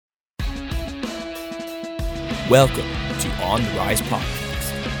Welcome to On the Rise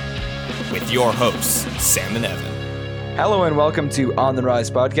Podcast with your hosts, Sam and Evan. Hello and welcome to On the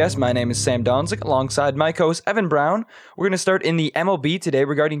Rise Podcast. My name is Sam Donzik alongside my co-host Evan Brown. We're going to start in the MLB today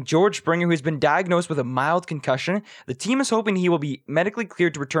regarding George Springer, who's been diagnosed with a mild concussion. The team is hoping he will be medically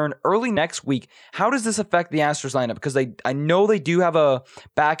cleared to return early next week. How does this affect the Astros lineup? Because I know they do have a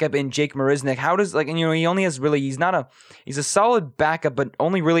backup in Jake Marisnick. How does, he only has really, he's a solid backup, but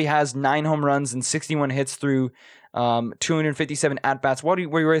only really has 9 home runs and 61 hits through 257 at-bats. What are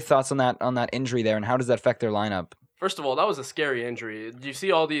your thoughts on that injury there, and how does that affect their lineup? First of all, that was a scary injury. You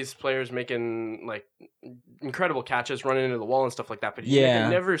see all these players making incredible catches, running into the wall and stuff like that, but you can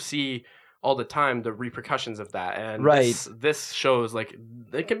never see all the time the repercussions of that. And this shows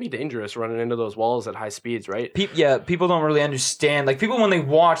it can be dangerous running into those walls at high speeds, right? People don't really understand. People when they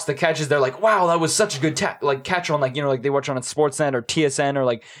watch the catches, they're like, "Wow, that was such a good catch on they watch on Sportsnet or TSN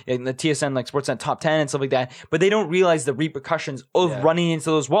or in the TSN Sportsnet Top 10 and stuff like that." But they don't realize the repercussions of running into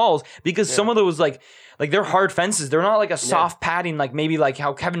those walls because some of those they're hard fences. They're not a soft padding maybe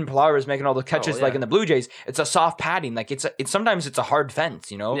how Kevin Pillar is making all the catches in the Blue Jays. It's a soft padding. Sometimes it's a hard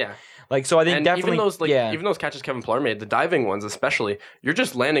fence, Yeah. So I think and definitely even those catches Kevin Pillar made, the diving ones especially, you're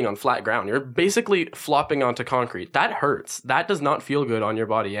just landing on flat ground. You're basically flopping onto concrete. That hurts. That does not feel good on your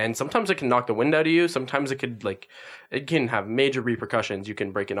body. And sometimes it can knock the wind out of you. Sometimes it could it can have major repercussions. You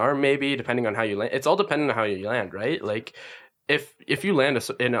can break an arm maybe, depending on how you land. It's all dependent on how you land, right? If you land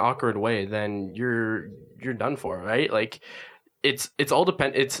in an awkward way, then you're done for, right? It's all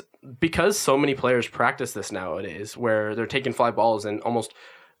it's because so many players practice this nowadays, where they're taking fly balls and almost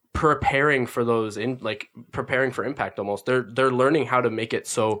preparing for those preparing for impact. Almost they're learning how to make it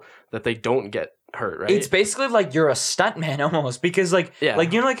so that they don't get hurt, right? It's basically you're a stuntman almost, because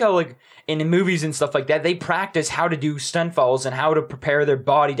how in the movies and stuff like that, they practice how to do stunt falls and how to prepare their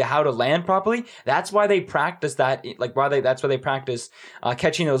body to how to land properly. That's why they practice that. That's why they practice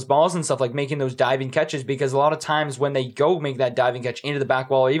catching those balls and stuff, making those diving catches, because a lot of times when they go make that diving catch into the back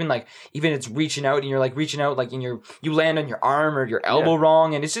wall, or even it's reaching out and you're reaching out you land on your arm or your elbow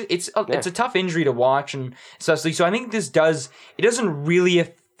wrong, and it's a tough injury to watch, and especially so I think it doesn't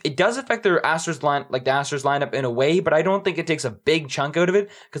really it does affect their Astros line, the Astros lineup in a way, but I don't think it takes a big chunk out of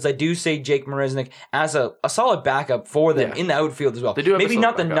it, because I do say Jake Marisnick as a solid backup for them in the outfield as well. They do have maybe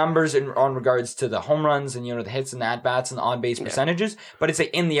not the backup numbers on regards to the home runs and the hits and the at bats and the on base percentages, but it's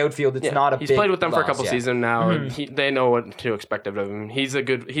in the outfield. It's not a big. He's played with them for a couple loss, seasons now. Mm-hmm. They know what to expect of him. He's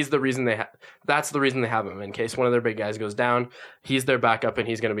the reason that's the reason they have him, in case one of their big guys goes down. He's their backup, and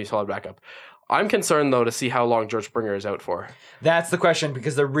he's going to be a solid backup. I'm concerned, though, to see how long George Springer is out for. That's the question,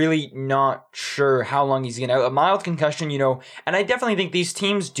 because they're really not sure how long he's going to out. A mild concussion, and I definitely think these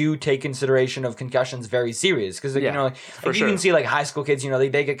teams do take consideration of concussions very serious, because you can see high school kids,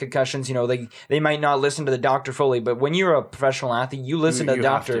 they get concussions, they might not listen to the doctor fully, but when you're a professional athlete, you listen to the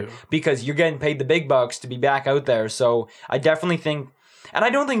doctor because you're getting paid the big bucks to be back out there. So I definitely think. And I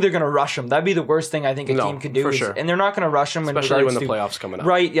don't think they're going to rush him. That'd be the worst thing I think a team could do. For sure. And they're not going to rush him. Especially when the playoffs coming up.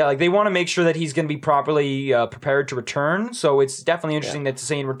 Right, yeah. They want to make sure that he's going to be properly prepared to return. So it's definitely interesting that to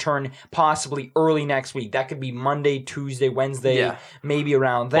say in return possibly early next week. That could be Monday, Tuesday, Wednesday, maybe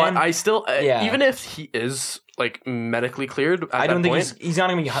around then. But I still, even if he is medically cleared I don't think he's not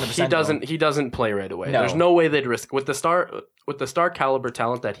going to be 100%. He doesn't play right away. No. There's no way they'd risk with the star caliber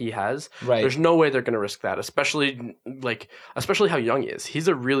talent that he has. Right. There's no way they're going to risk that, especially how young he is. He's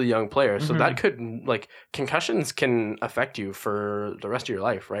a really young player, so that could concussions can affect you for the rest of your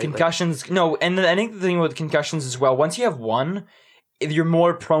life, right? Concussions, no, and I think the thing with concussions as well, once you have one, you're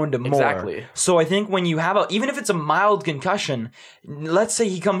more prone to more. Exactly. So I think when you have even if it's a mild concussion, let's say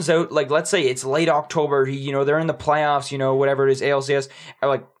he comes out, let's say it's late October, they're in the playoffs, whatever it is, ALCS,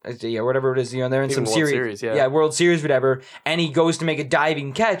 or whatever it is, they're in even some World series. Yeah, World Series, whatever, and he goes to make a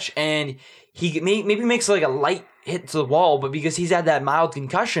diving catch, and he maybe makes a light hit to the wall, but because he's had that mild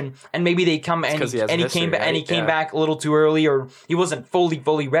concussion, and maybe they come and he came back a little too early, or he wasn't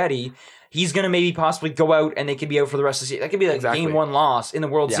fully ready, he's going to maybe possibly go out and they could be out for the rest of the season. That could be game one loss in the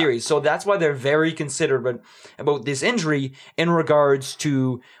World Series. So that's why they're very considerate about this injury in regards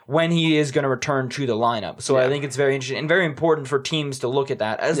to when he is going to return to the lineup. So I think it's very interesting and very important for teams to look at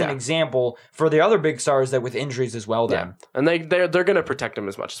that as an example for the other big stars that with injuries as well. Then. Yeah, and they're going to protect him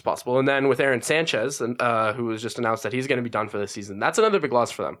as much as possible. And then with Aaron Sanchez, who was just announced that he's going to be done for this season, that's another big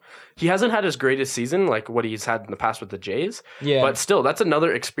loss for them. He hasn't had his greatest season like what he's had in the past with the Jays. Yeah. But still, that's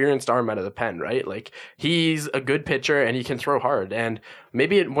another experienced arm out of the pen, right? He's a good pitcher and he can throw hard. And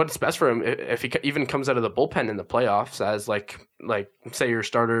maybe what's best for him if he even comes out of the bullpen in the playoffs as like say your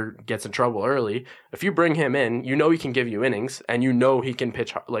starter gets in trouble early. If you bring him in, you know he can give you innings, and you know he can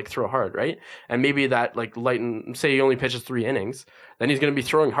pitch like throw hard, right? And maybe that like say he only pitches 3 innings, then he's going to be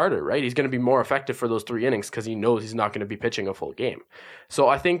throwing harder, right? He's going to be more effective for those 3 innings because he knows he's not going to be pitching a full game. So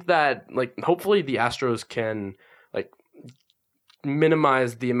I think that like hopefully the Astros can like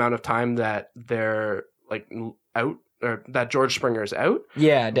minimize the amount of time that they're like out, or that George Springer's out.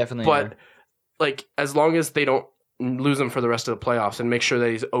 Yeah, definitely. But like as long as they don't lose him for the rest of the playoffs and make sure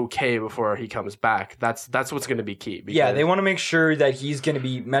that he's okay before he comes back, that's what's going to be key. Yeah, they want to make sure that he's going to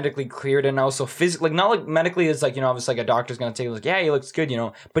be medically cleared and also physically, like not like medically is like, you know, obviously like a doctor's going to take it like, yeah, he looks good, you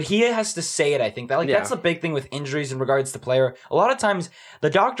know, but he has to say it. I think that like that's the big thing with injuries in regards to player. A lot of times the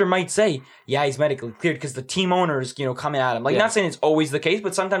doctor might say, yeah, he's medically cleared because the team owners, you know, coming at him. Like not saying it's always the case,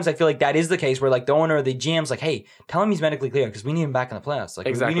 but sometimes I feel like that is the case where like the owner or the GM's like, hey, tell him he's medically cleared because we need him back in the playoffs. Like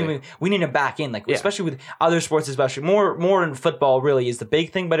exactly. we need him back in, like especially with other sports, especially more in football really is the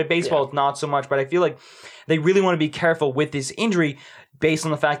big thing, but in baseball it's not so much. But I feel like they really want to be careful with this injury based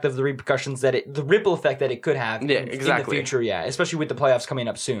on the fact of the repercussions the ripple effect that it could have in the future. Yeah, especially with the playoffs coming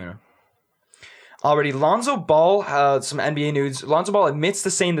up soon. Already, Lonzo Ball, some NBA news. Lonzo Ball admits to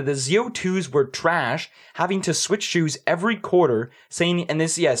saying that the ZO2s were trash, having to switch shoes every quarter, saying, and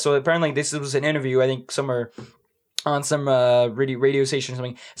this, so apparently this was an interview, I think somewhere on some radio station or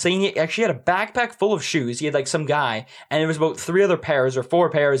something, saying he actually had a backpack full of shoes. He had like some guy, and there was about 3 other pairs or 4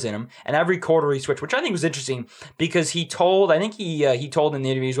 pairs in him, and every quarter he switched, which I think was interesting because he told, I think he told in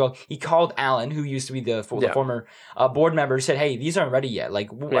the interview as well, he called Allen, who used to be the former board member, said, hey, these aren't ready yet. Like,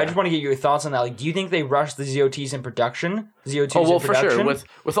 I just want to get your thoughts on that. Like, do you think they rushed the ZOTs in production? For sure.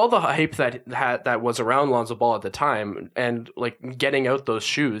 With all the hype that was around Lonzo Ball at the time, and like getting out those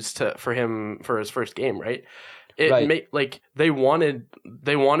shoes for him for his first game, right? They wanted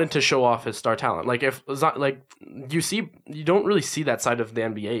to show off his star talent. Like you don't really see that side of the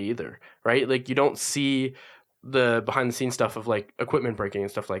NBA either, right? Like you don't see the behind the scenes stuff of like equipment breaking and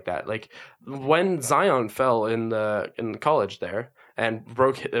stuff like that. Like when Zion fell in the college there and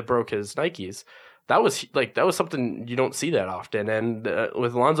broke his Nikes, that was something you don't see that often. And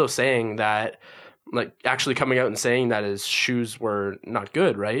with Lonzo saying that, like actually coming out and saying that his shoes were not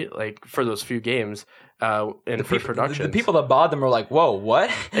good, right? Like for those few games. In first production, the people that bought them were like, "Whoa, what?"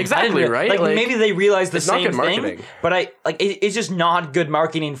 Exactly, right? Like maybe they realized the same thing, but it's just not good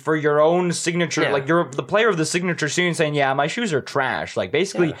marketing for your own signature. Yeah. Like you're the player of the signature shoe saying, "Yeah, my shoes are trash." Like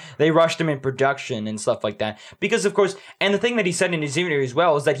basically, they rushed him in production and stuff like that. Because of course, and the thing that he said in his interview as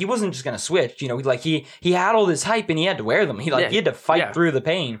well is that he wasn't just going to switch. You know, like he had all this hype and he had to wear them. He had to fight through the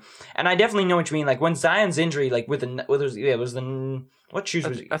pain. And I definitely know what you mean. Like when Zion's injury, like what shoes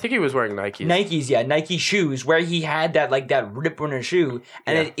was he? I think he was wearing Nikes. Nike shoes, where he had that rip on his shoe,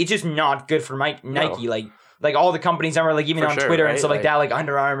 and it's just not good for Nike. No. Like all the companies that were like even on Twitter and stuff like that, like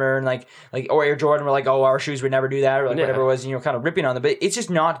Under Armour and like or Air Jordan were like, oh, our shoes would never do that, or like whatever it was, and kind of ripping on them. But it's just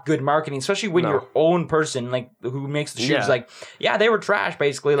not good marketing, especially when your own person like who makes the shoes they were trash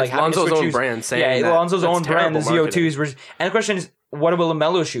basically. Like Lonzo's own brand saying Lonzo's own brand, the ZO2s were. And the question is, what about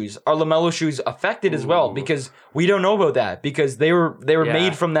LaMelo shoes? Are LaMelo shoes affected as well? Because we don't know about that because they were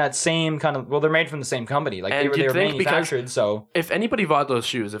made from that same kind of. Well, they're made from the same company. Like they were manufactured. So if anybody bought those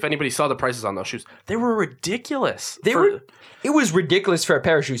shoes, if anybody saw the prices on those shoes, they were ridiculous. It was ridiculous for a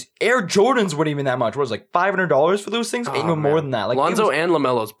pair of shoes. Air Jordans weren't even that much. What was it, like $500 for those things? Ain't no more than that. Like Lonzo and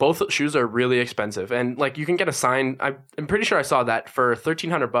LaMelo's, both shoes are really expensive, and like you can get a signed. I'm pretty sure I saw that for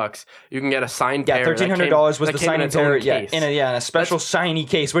 $1,300. You can get a signed pair. Yeah, $1,300 was the signed pair. In a special shiny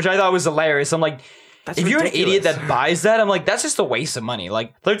case, which I thought was hilarious. I'm like, if you're an idiot that buys that, I'm like, that's just a waste of money.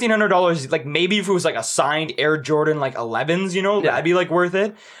 Like $1,300, like maybe if it was like a signed Air Jordan like 11s, that'd be like worth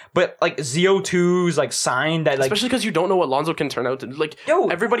it. But like ZO2s, like signed that, like especially because you don't know what Lonzo can turn out to. Like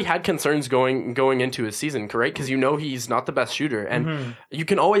everybody had concerns going into his season, correct? Because he's not the best shooter, and you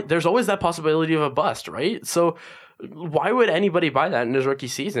can there's always that possibility of a bust, right? So why would anybody buy that in his rookie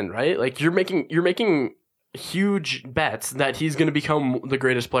season, right? Like you're making huge bets that he's going to become the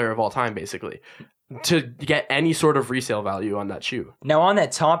greatest player of all time, basically, to get any sort of resale value on that shoe. Now, on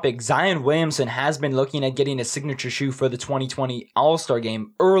that topic, Zion Williamson has been looking at getting a signature shoe for the 2020 All-Star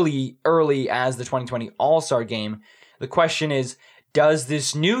Game early as the 2020 All-Star Game. The question is, does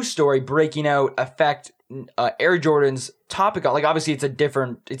this news story breaking out affect Air Jordan's topic, like obviously it's a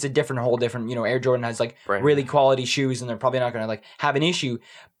different whole different, you know, Air Jordan has like really quality shoes and they're probably not going to like have an issue.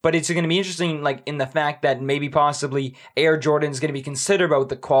 But it's going to be interesting, like, in the fact that maybe possibly Air Jordan is going to be considered about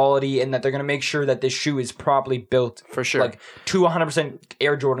the quality and that they're going to make sure that this shoe is properly built. For sure. Like, to 100%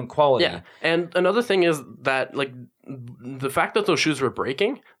 Air Jordan quality. Yeah. And another thing is that, like, the fact that those shoes were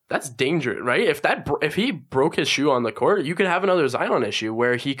breaking, that's dangerous, right? If he broke his shoe on the court, you could have another Zion issue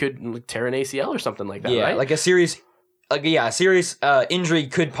where he could like, tear an ACL or something like that, right? Like a serious injury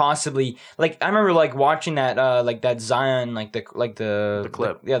could possibly, like, I remember like watching that like that Zion the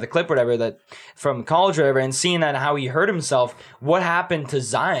clip, the clip whatever, that from college or whatever, and seeing that how he hurt himself. What happened to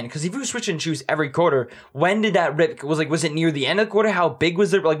Zion? Because if he was switching shoes every quarter, when did that rip? Was it near the end of the quarter? How big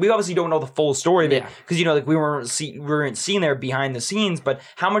was it? Like, we obviously don't know the full story of it because, you know, like we weren't seeing there behind the scenes, but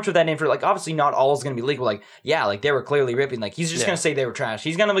how much of that info? Like, obviously not all is going to be legal. Like, yeah, like they were clearly ripping. Like, he's just going to say they were trash.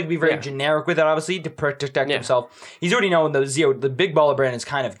 He's going to like be very generic with it, obviously, to protect himself. He's already known the Big Baller brand has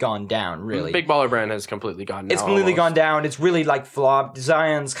kind of gone down, really. Big Baller brand has completely gone down. It's completely gone down. It's really like flopped.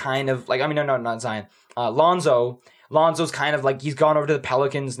 Zion's kind of like, I mean, no, not Zion. Lonzo's kind of like, he's gone over to the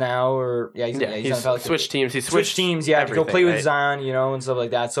Pelicans now, or he's on the Pelicans. Switched teams. He's switched teams, to go play with Zion, you know, and stuff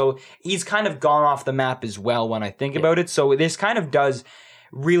like that. So he's kind of gone off the map as well when I think about it. So this kind of does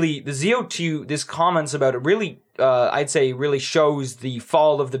really, the ZO2, this comments about it really, I'd say really shows the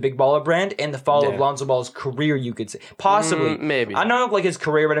fall of the Big Baller brand and the fall of Lonzo Ball's career, you could say. Possibly. Maybe. I don't know like his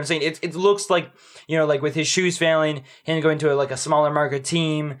career, but I'm saying it looks like, you know, like with his shoes failing, him going to a smaller market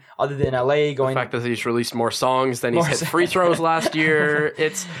team other than LA, going... The fact that he's released more songs than he's hit free throws last year.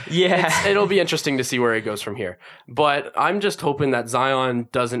 It'll be interesting to see where he goes from here. But I'm just hoping that Zion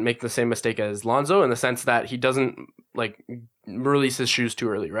doesn't make the same mistake as Lonzo in the sense that he doesn't like release his shoes too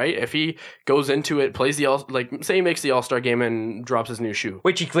early, right? If he goes into it, plays say he makes the All-Star game and drops his new shoe,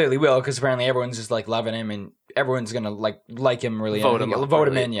 which he clearly will, because apparently everyone's just like loving him and everyone's gonna like him really, vote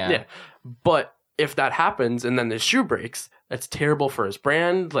him in. But if that happens and then the shoe breaks, that's terrible for his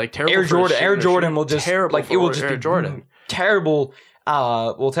brand. Like terrible. Air Jordan will just terrible. Like it will just Air be Jordan. Terrible.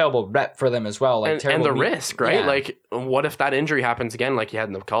 Terrible rep for them as well. Like, and the risk, right? Yeah. Like, what if that injury happens again, like he had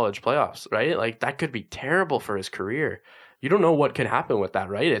in the college playoffs, right? Like that could be terrible for his career. You don't know what can happen with that,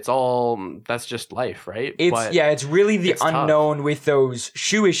 right? That's just life, right? It's really the unknown tough with those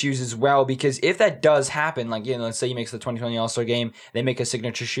shoe issues as well, because if that does happen, like, you know, let's say he makes the 2020 All-Star game, they make a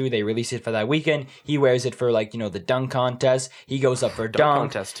signature shoe, they release it for that weekend, he wears it for like, you know, the dunk contest, he goes up for a dunk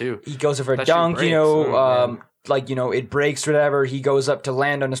contest too. He goes up for a dunk, you know, like, you know, it breaks or whatever, he goes up to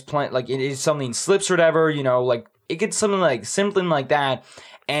land on his plant, like something slips or whatever, you know, like it gets something like that.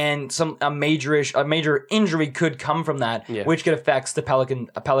 And a major injury could come from that, which could affect the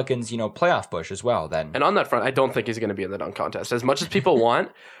Pelicans, you know, playoff push as well. Then, and on that front, I don't think he's going to be in the dunk contest as much as people want.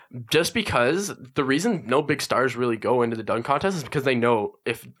 Just because the reason no big stars really go into the dunk contest is because they know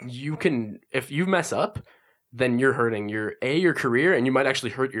if you mess up, then you're hurting your career, and you might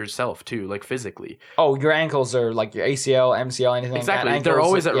actually hurt yourself too, like physically. Oh, your ankles are like your ACL, MCL, anything exactly. Like that. They're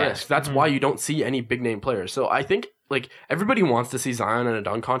always at risk. That's why you don't see any big name players. So I think like everybody wants to see Zion in a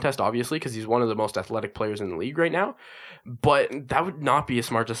dunk contest, obviously, because he's one of the most athletic players in the league right now. But that would not be a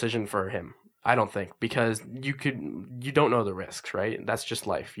smart decision for him, I don't think, because you don't know the risks, right? That's just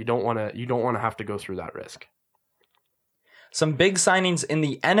life. You don't want to have to go through that risk. Some big signings in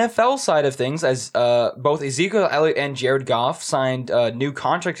the NFL side of things, as both Ezekiel Elliott and Jared Goff signed new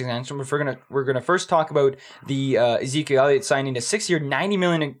contract extensions. We're gonna first talk about the Ezekiel Elliott signing a 6-year, $90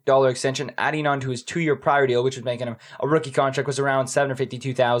 million extension, adding on to his 2-year prior deal, which was making him a rookie contract, was around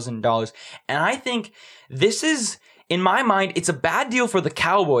 $752,000. And I think this is, in my mind, it's a bad deal for the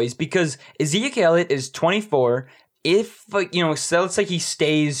Cowboys because Ezekiel Elliott is 24. If, like, you know, so let's say he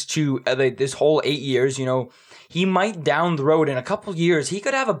stays to this whole 8 years, you know, he might down the road in a couple years, he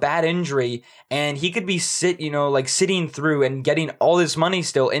could have a bad injury and he could be sitting through and getting all this money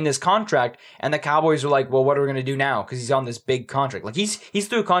still in this contract. And the Cowboys are like, well, what are we going to do now? Because he's on this big contract. Like he's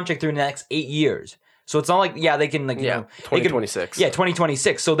through a contract through the next 8 years. So it's not like, they can, like, 2026.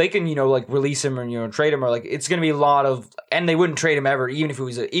 2026. So they can, you know, like release him or, you know, trade him, or like, it's going to be a lot of, and they wouldn't trade him ever, even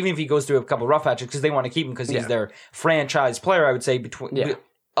if he goes through a couple rough patches, because they want to keep him because he's their franchise player, I would say,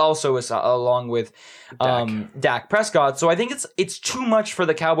 also along with Dak Prescott. So I think it's too much for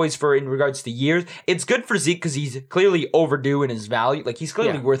the Cowboys in regards to years. It's good for Zeke because he's clearly overdue in his value. Like he's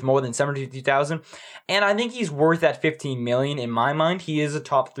clearly worth more than $750,000, and I think he's worth that $15 million in my mind. He is a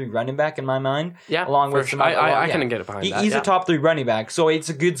top 3 running back in my mind. Yeah, along with sure. I can get it behind that. He's a top 3 running back, so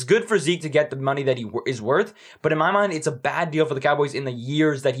it's good for Zeke to get the money that he is worth. But in my mind, it's a bad deal for the Cowboys in the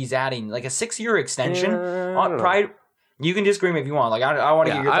years that he's adding, like a 6-year extension. You can disagree with me if you want. Like, I want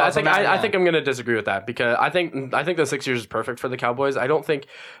to get your thoughts on that. I think I'm going to disagree with that because I think the 6 years is perfect for the Cowboys. I don't think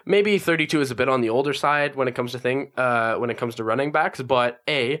maybe 32 is a bit on the older side when it comes to running backs. But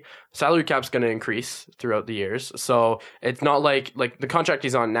salary cap's going to increase throughout the years, so it's not like the contract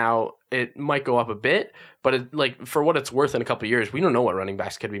he's on now. It might go up a bit, but for what it's worth in a couple of years, we don't know what running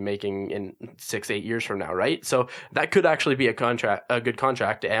backs could be making in 6-8 years from now, right? So that could actually be a good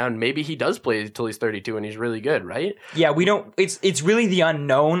contract, and maybe he does play till he's 32 and he's really good, right? Yeah, we don't. It's really the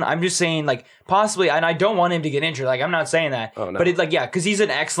unknown. I'm just saying, like, possibly, and I don't want him to get injured. Like, I'm not saying that, but it's like, yeah, because he's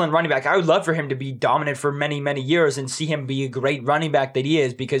an excellent running back. I would love for him to be dominant for many, many years and see him be a great running back that he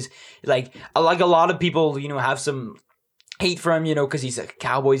is, because like a lot of people, have some hate for him, because he's a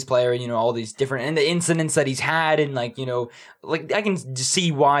Cowboys player and, all these different, and the incidents that he's had, and I can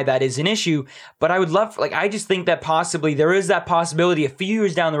see why that is an issue, but I would love, I just think that possibly there is that possibility a few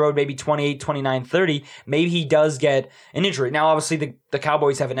years down the road, maybe 28, 29, 30, maybe he does get an injury. Now, obviously, the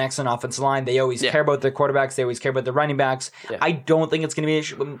Cowboys have an excellent offensive line. They always care about their quarterbacks. They always care about their running backs. Yeah. I don't think it's going to be an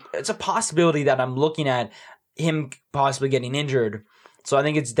issue. It's a possibility that I'm looking at him possibly getting injured. So I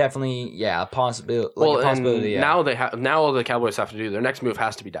think it's definitely a possibility. A possibility. Now all the Cowboys have to do, their next move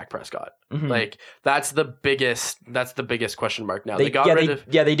has to be Dak Prescott. Mm-hmm. That's the biggest question mark now. They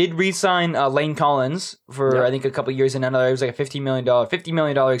did re-sign Lane Collins for I think a couple of years, and another it was like a $50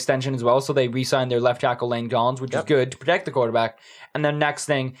 million extension as well. So they re-signed their left tackle Lane Collins, which is good to protect the quarterback. And then next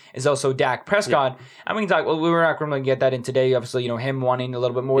thing is also Dak Prescott. And we can talk. Well, we were not going to get that in today. Obviously, him wanting a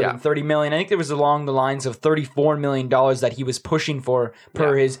little bit more than $30 million. I think there was along the lines of $34 million that he was pushing for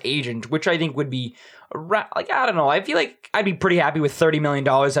per his agent, which I think would be I don't know. I feel like I'd be pretty happy with $30 million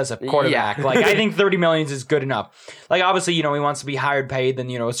as a quarterback. Yeah. I think $30 million is good enough. Obviously, he wants to be higher paid than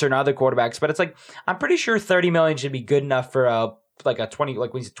certain other quarterbacks, but it's I'm pretty sure $30 million should be good enough for a 20, when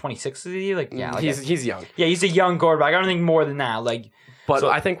he's 26, is he? He's young. Yeah, he's a young quarterback. I don't think more than that. But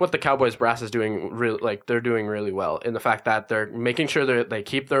I think what the Cowboys brass is doing, they're doing really well in the fact that they're making sure they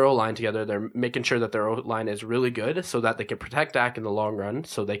keep their O-line together. They're making sure that their O-line is really good so that they can protect Dak in the long run,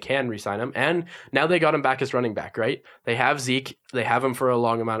 so they can re-sign him. And now they got him back as running back, right? They have Zeke. They have him for a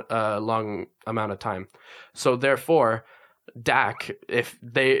long amount of time. So therefore, Dak, if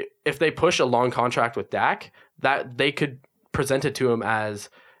they push a long contract with Dak, that they could present it to him as,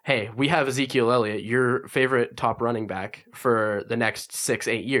 hey, we have Ezekiel Elliott, your favorite top running back for the next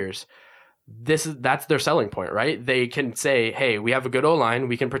 6-8 years. That's their selling point, right? They can say, hey, we have a good O-line,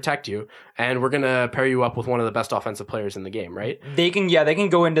 we can protect you, and we're going to pair you up with one of the best offensive players in the game, right? They can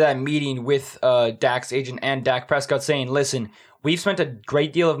go into that meeting with Dak's agent and Dak Prescott saying, listen, we've spent a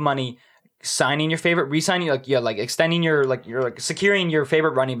great deal of money signing your favorite, re-signing, extending your, securing your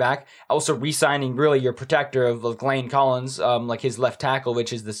favorite running back, also re-signing really your protector of Lane Collins, his left tackle,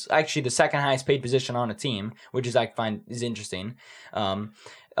 which is actually the second highest paid position on a team, which is I find is interesting.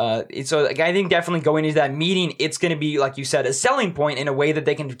 So I think definitely going into that meeting, it's going to be, like you said, a selling point in a way that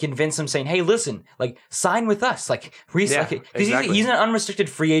they can convince them, saying, hey, listen, sign with us. Exactly. He's an unrestricted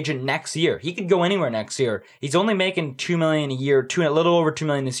free agent next year. He could go anywhere next year. He's only making $2 million a year, a little over $2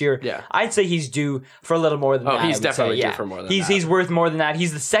 million this year. Yeah. I'd say he's due for a little more than that. Oh, he's definitely due for more than that. He's worth more than that.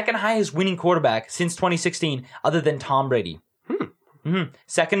 He's the second highest winning quarterback since 2016, other than Tom Brady. Mm-hmm.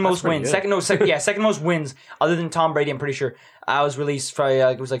 Second most wins. Second most wins other than Tom Brady. I'm pretty sure. I was released from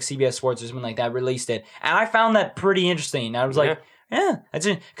it was CBS Sports or something like that. Released it, and I found that pretty interesting. I was that's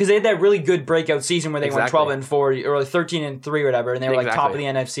it, because they had that really good breakout season where they went 12-4 or 13-3 or whatever, and they were top of the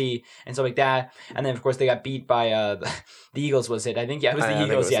NFC and stuff like that. And then of course they got beat by the Eagles. Was it? I think it was the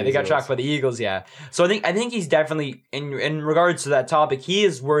Eagles. They got shocked by the Eagles. Yeah. So I think he's definitely in regards to that topic, he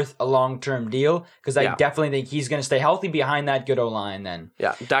is worth a long-term deal because I definitely think he's going to stay healthy behind that good O-line. Then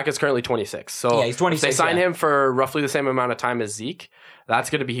Dak is currently 26. So he's 26. If they sign him for roughly the same amount of time as Zeke, that's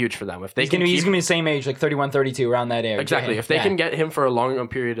going to be huge for them. If they he's going to be the same age, 31, 32, around that age. Exactly. If they can get him for a long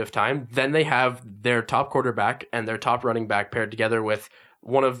period of time, then they have their top quarterback and their top running back paired together with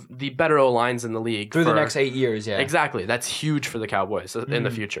one of the better O-lines in the league. Through the next 8 years, yeah. Exactly. That's huge for the Cowboys in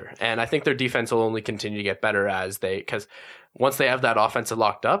the future. And I think their defense will only continue to get better because once they have that offensive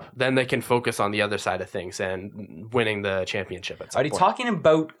locked up, then they can focus on the other side of things and winning the championship at some point. Talking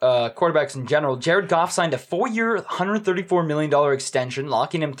about quarterbacks in general, Jared Goff signed a 4-year, $134 million extension,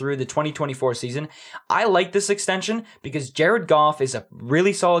 locking him through the 2024 season. I like this extension because Jared Goff is a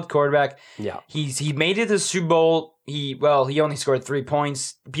really solid quarterback. Yeah. He made it to the Super Bowl. He only scored 3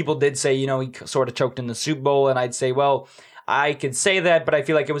 points. People did say, he sort of choked in the Super Bowl, and I'd say, I could say that, but I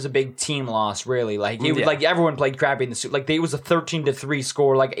feel like it was a big team loss, really. Like, it was like everyone played crappy in the Super. Like, it was a 13-3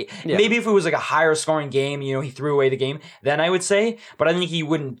 score. Like, maybe if it was like a higher scoring game, he threw away the game, then I would say. But I think he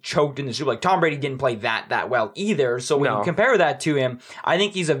wouldn't choked in the Super. Like, Tom Brady didn't play that well either. So when you compare that to him, I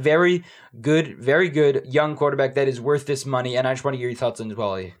think he's a very good young quarterback that is worth this money. And I just want to hear your thoughts on it as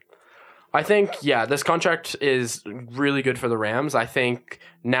well. I think, this contract is really good for the Rams. I think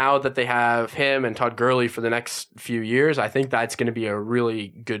now that they have him and Todd Gurley for the next few years, I think that's going to be a really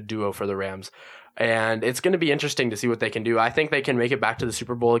good duo for the Rams. And it's going to be interesting to see what they can do. I think they can make it back to the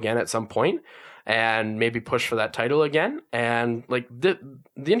Super Bowl again at some point and maybe push for that title again. And like the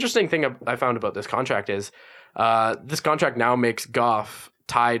interesting thing I found about this contract is this contract now makes Goff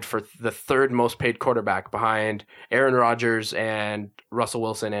tied for the third most paid quarterback behind Aaron Rodgers and Russell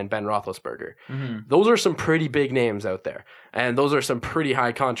Wilson and Ben Roethlisberger. Mm-hmm. Those are some pretty big names out there, and those are some pretty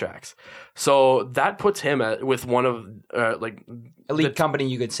high contracts. So that puts him with one of elite company,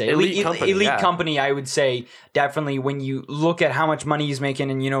 you could say. Elite company, I would say, definitely when you look at how much money he's making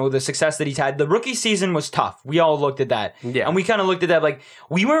and, the success that he's had. The rookie season was tough. We all looked at that. Yeah. And we kind of looked at that like,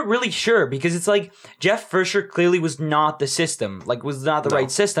 we weren't really sure because it's like Jeff Fisher clearly was not the system, was not the right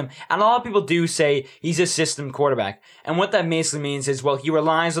system. And a lot of people do say he's a system quarterback. And what that basically means is, he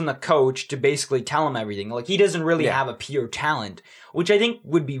relies on the coach to basically tell him everything. Like, he doesn't really have a pure talent, which I think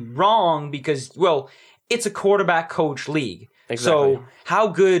would be wrong because, it's a quarterback coach league. Exactly. So how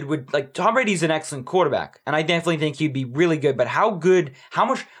good Tom Brady's an excellent quarterback, and I definitely think he'd be really good, but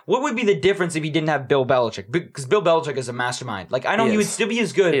what would be the difference if he didn't have Bill Belichick? Because Bill Belichick is a mastermind. Like, I know he would still be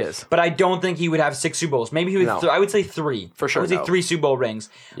as good, but I don't think he would have 6 Super Bowls. Maybe he would, I would say 3. For sure. I would say 3 Super Bowl rings.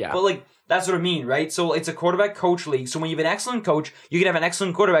 Yeah. But that's what I mean, right? So it's a quarterback coach league. So when you have an excellent coach, you can have an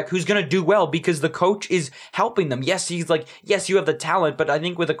excellent quarterback who's going to do well because the coach is helping them. Yes, you have the talent, but I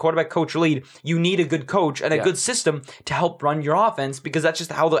think with a quarterback coach lead, you need a good coach and a good system to help run your offense because that's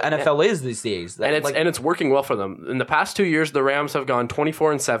just how the NFL is these days. And it's working well for them. In the past 2 years, the Rams have gone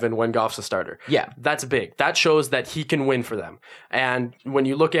 24-7 when Goff's a starter. Yeah. That's big. That shows that he can win for them. And when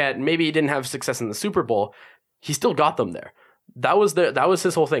you look at maybe he didn't have success in the Super Bowl, he still got them there. That was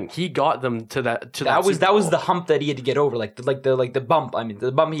his whole thing. He got them to that. That was the hump that he had to get over, the bump. I mean,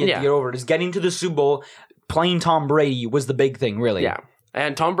 the bump he had to get over is getting to the Super Bowl. Playing Tom Brady was the big thing, really. Yeah,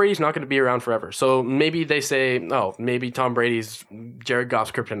 and Tom Brady's not going to be around forever. So maybe they say, maybe Tom Brady's Jared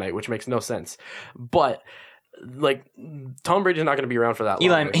Goff's kryptonite, which makes no sense. But Tom Brady's not going to be around for that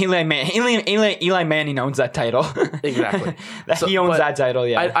long. Eli Manning owns that title. Exactly. He owns that title,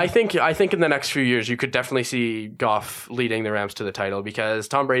 yeah. I think in the next few years, you could definitely see Goff leading the Rams to the title because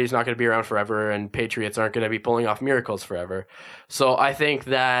Tom Brady's not going to be around forever and Patriots aren't going to be pulling off miracles forever. So I think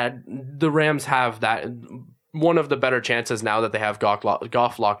that the Rams have that one of the better chances now that they have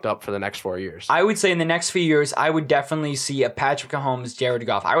Goff locked up for the next 4 years. I would say in the next few years, I would definitely see a Patrick Mahomes, Jared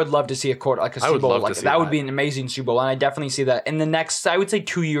Goff. I would love to see a Super Bowl. That would be an amazing Super Bowl, and I definitely see that in the next, I would say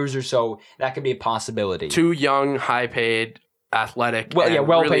 2 years or so, that could be a possibility. 2 young, high-paid, athletic, really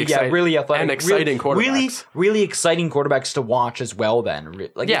athletic, and exciting quarterbacks. Really exciting quarterbacks to watch as well. Then,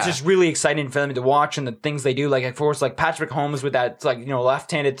 it's just really exciting for them to watch and the things they do. Like, of course, Patrick Mahomes with that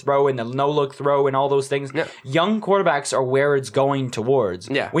left-handed throw and the no-look throw and all those things. Yeah. Young quarterbacks are where it's going towards.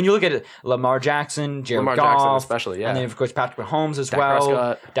 Yeah. When you look at it, Lamar Jackson, Jared Goff, especially, and then of course Patrick Mahomes as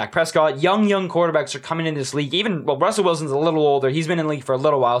Dak Prescott. Young quarterbacks are coming into this league. Even Russell Wilson's a little older. He's been in the league for a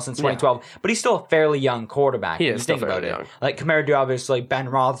little while since 2012, but he's still a fairly young quarterback. He is still fairly young. Compared to obviously Ben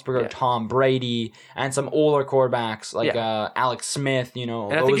Roethlisberger, Tom Brady, and some older quarterbacks Alex Smith, And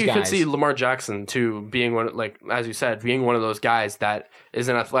I think you could see Lamar Jackson too being one, as you said, being one of those guys that is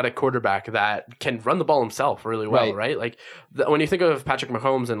an athletic quarterback that can run the ball himself really well, right? When you think of Patrick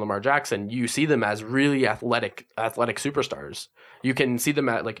Mahomes and Lamar Jackson, you see them as really athletic superstars. You can see them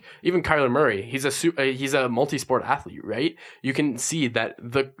at even Kyler Murray. He's a multi-sport athlete, right? You can see that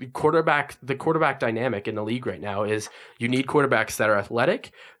the quarterback dynamic in the league right now is you need quarterbacks that are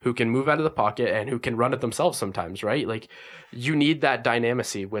athletic, who can move out of the pocket and who can run it themselves sometimes, right? You need that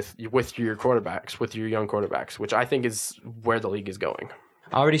dynamacy with your quarterbacks, with your young quarterbacks, which I think is where the league is going.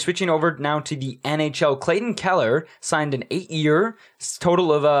 Already switching over now to the NHL. Clayton Keller signed an 8-year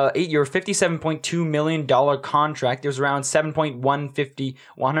total of $57.2 million contract. It was around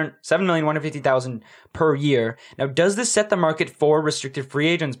 $7,150,000 per year. Now, does this set the market for restricted free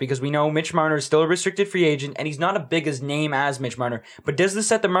agents? Because we know Mitch Marner is still a restricted free agent, and he's not a big as name as Mitch Marner. But does this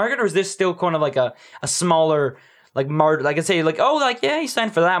set the market, or is this still kind of a smaller? He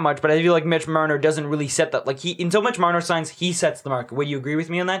signed for that much, but I feel like Mitch Marner doesn't really set that. Until Mitch Marner signs, he sets the market. Would you agree with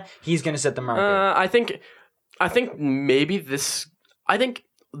me on that? He's going to set the market. I think maybe this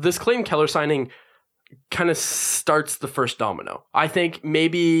Clayton Keller signing kind of starts the first domino. I think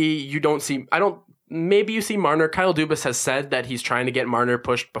maybe maybe you see Marner. Kyle Dubas has said that he's trying to get Marner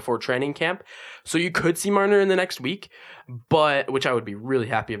pushed before training camp. So you could see Marner in the next week, which I would be really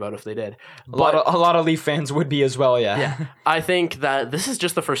happy about if they did. A lot of Leaf fans would be as well, yeah. I think that this is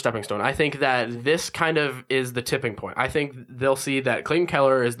just the first stepping stone. I think that this kind of is the tipping point. I think they'll see that Clayton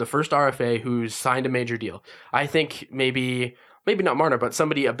Keller is the first RFA who's signed a major deal. I think maybe not Marner, but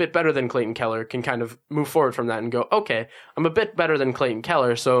somebody a bit better than Clayton Keller can kind of move forward from that and go, okay, I'm a bit better than Clayton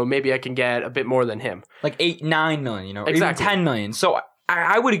Keller, so maybe I can get a bit more than him. Like 8-9 million, or exactly. even 10 million. So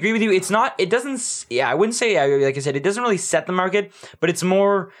I would agree with you. I wouldn't say, like I said, it doesn't really set the market, but it's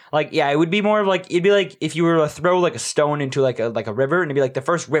more like, it would be more of like, it'd be like if you were to throw like a stone into like a river, and it'd be like the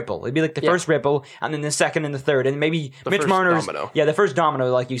first ripple. It'd be like the first ripple, and then the second and the third, and maybe Mitch Marner's domino. Yeah, the first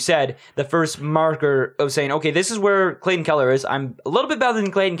domino, like you said, the first marker of saying, okay, this is where Clayton Keller is. I'm a little bit better than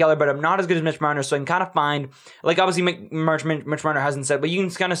Clayton Keller, but I'm not as good as Mitch Marner, so I can kind of find, like obviously Mitch Marner hasn't said, but you can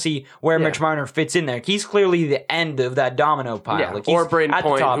kind of see where Mitch Marner fits in there. He's clearly the end of that domino pile. Yeah, like or Braden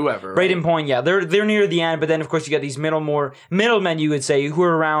Point, whoever. Braden Point, they're near the end, but then of course you got these middlemen, you would say, who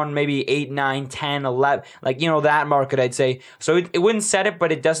are around maybe 8, 9, 10, 11, like that market, I'd say. So it wouldn't set it,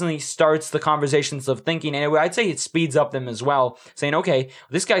 but it definitely starts the conversations of thinking, and I'd say it speeds up them as well, saying, okay,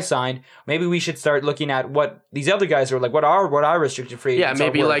 this guy signed, maybe we should start looking at what these other guys are like, what are restricted free agents. Yeah,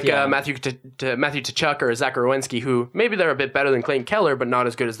 maybe like Matthew Tkachuk or Zach Werenski, who maybe they're a bit better than Clayton Keller, but not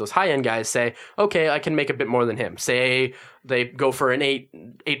as good as those high end guys. Say, okay, I can make a bit more than him. Say they go for an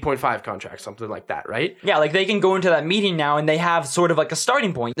 8.5 contract, something like that, right? Yeah, like they can go into that meeting now and they have sort of like a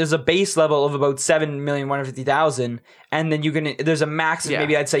starting point. There's a base level of about 7,150,000, and then there's a max of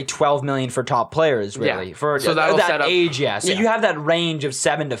maybe I'd say 12 million for top players, really. Yeah. For so that'll that set up, age, So you have that range of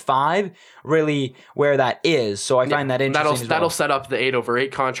 7 to 5, really, where that is. So I find that interesting. That'll set up the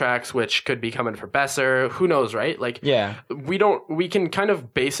 8/8 contracts, which could be coming for Besser. Who knows, right? Like, we can kind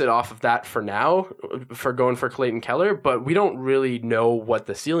of base it off of that for now, for going for Clayton Keller, but we don't really know what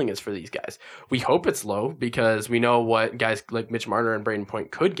the ceiling is for these guys. We hope it's low because we know what guys like Mitch Marner and Braden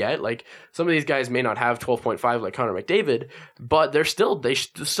Point could get. Like, some of these guys may not have 12.5 like Connor McDavid, but they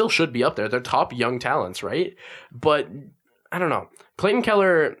still should be up there. They're top young talents, right? But I don't know. Clayton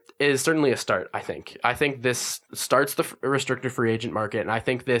Keller is certainly a start, I think. I think this starts the restricted free agent market, and I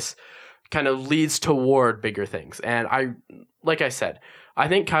think this kind of leads toward bigger things. And like I said, I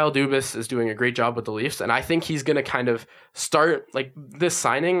think Kyle Dubas is doing a great job with the Leafs, and I think he's going to kind of start, like, this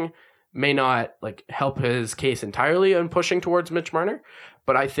signing may not like help his case entirely on pushing towards Mitch Marner,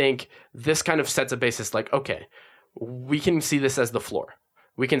 but I think this kind of sets a basis like, okay, we can see this as the floor.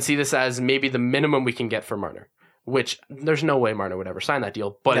 We can see this as maybe the minimum we can get for Marner, which there's no way Marner would ever sign that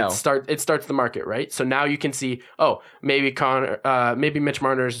deal, but it starts the market, right? So now you can see, maybe Mitch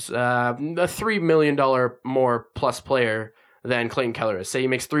Marner's a $3 million more plus player than Clayton Keller is. Say he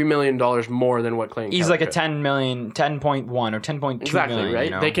makes $3 million more than what Clayton Keller is. He's like a 10.1 or 10.2 exactly, million,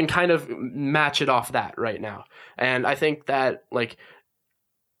 right? They can kind of match it off that right now. And I think that, like,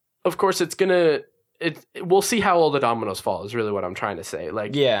 of course we'll see how all the dominoes fall is really what I'm trying to say.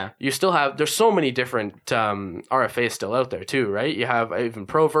 Like, you still have, there's so many different RFAs still out there too, right? You have even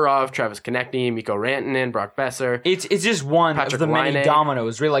Provorov, Travis Konechny, Mikko Rantanen, Brock Besser. It's just one Patrick of the Laine. Many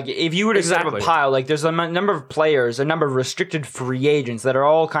dominoes, really. Like, if you were to set up a pile, like, there's a number of players, a number of restricted free agents that are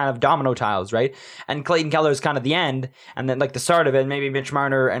all kind of domino tiles, right? And Clayton Keller is kind of the end, and then like the start of it, maybe Mitch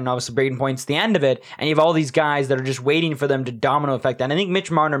Marner and obviously Braden Point's the end of it, and you have all these guys that are just waiting for them to domino effect. And I think Mitch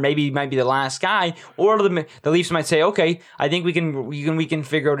Marner might be the last guy. Or the Leafs might say, okay, I think we can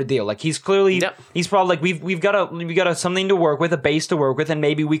figure out a deal. Like, he's clearly, he's probably like, we've got something to work with, a base to work with, and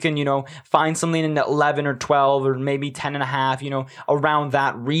maybe we can, find something in the 11 or 12 or maybe 10 and a half, around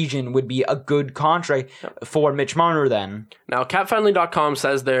that region would be a good contract for Mitch Marner then. Now, CapFriendly.com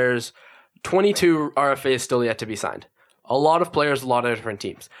says there's 22 RFAs still yet to be signed. A lot of players, a lot of different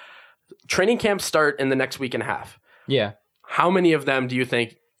teams. Training camps start in the next week and a half. Yeah. How many of them do you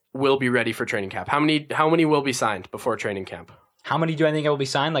think will be ready for training camp? How many will be signed before training camp? How many do I think will be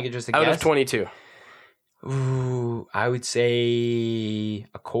signed? Like, just a guess? Out of 22. Ooh, I would say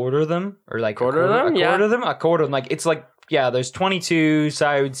a quarter of them, or like a quarter of them. A quarter of them. Like, it's like, there's 22, so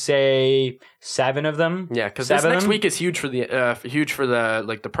I would say 7 of them. Yeah, because this next week is huge for the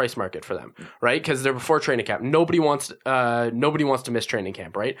like the price market for them, right? Because they're before training camp. Nobody wants to miss training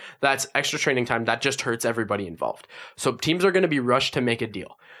camp, right? That's extra training time. That just hurts everybody involved. So teams are going to be rushed to make a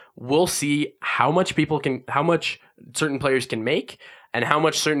deal. We'll see how much certain players can make, and how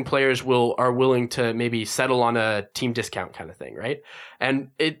much certain players are willing to maybe settle on a team discount kind of thing, right? And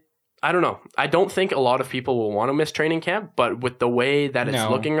I don't know. I don't think a lot of people will want to miss training camp, but with the way that it's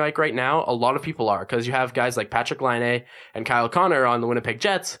looking like right now, a lot of people are, because you have guys like Patrick Laine and Kyle Connor on the Winnipeg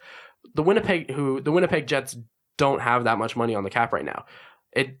Jets. The Winnipeg Jets don't have that much money on the cap right now.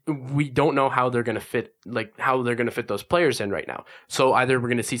 We don't know how they're going to fit those players in right now. So either we're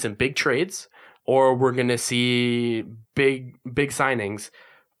going to see some big trades, or we're going to see big signings,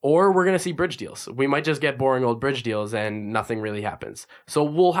 or we're going to see bridge deals. We might just get boring old bridge deals and nothing really happens. So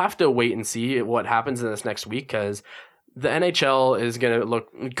we'll have to wait and see what happens in this next week, because the NHL is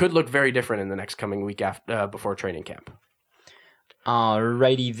could look very different in the next coming week before training camp.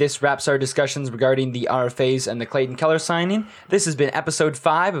 Alrighty, this wraps our discussions regarding the RFAs and the Clayton Keller signing. This has been episode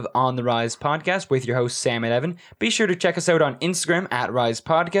 5 of On the Rise podcast with your hosts Sam and Evan. Be sure to check us out on Instagram @Rise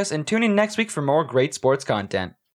Podcast and tune in next week for more great sports content.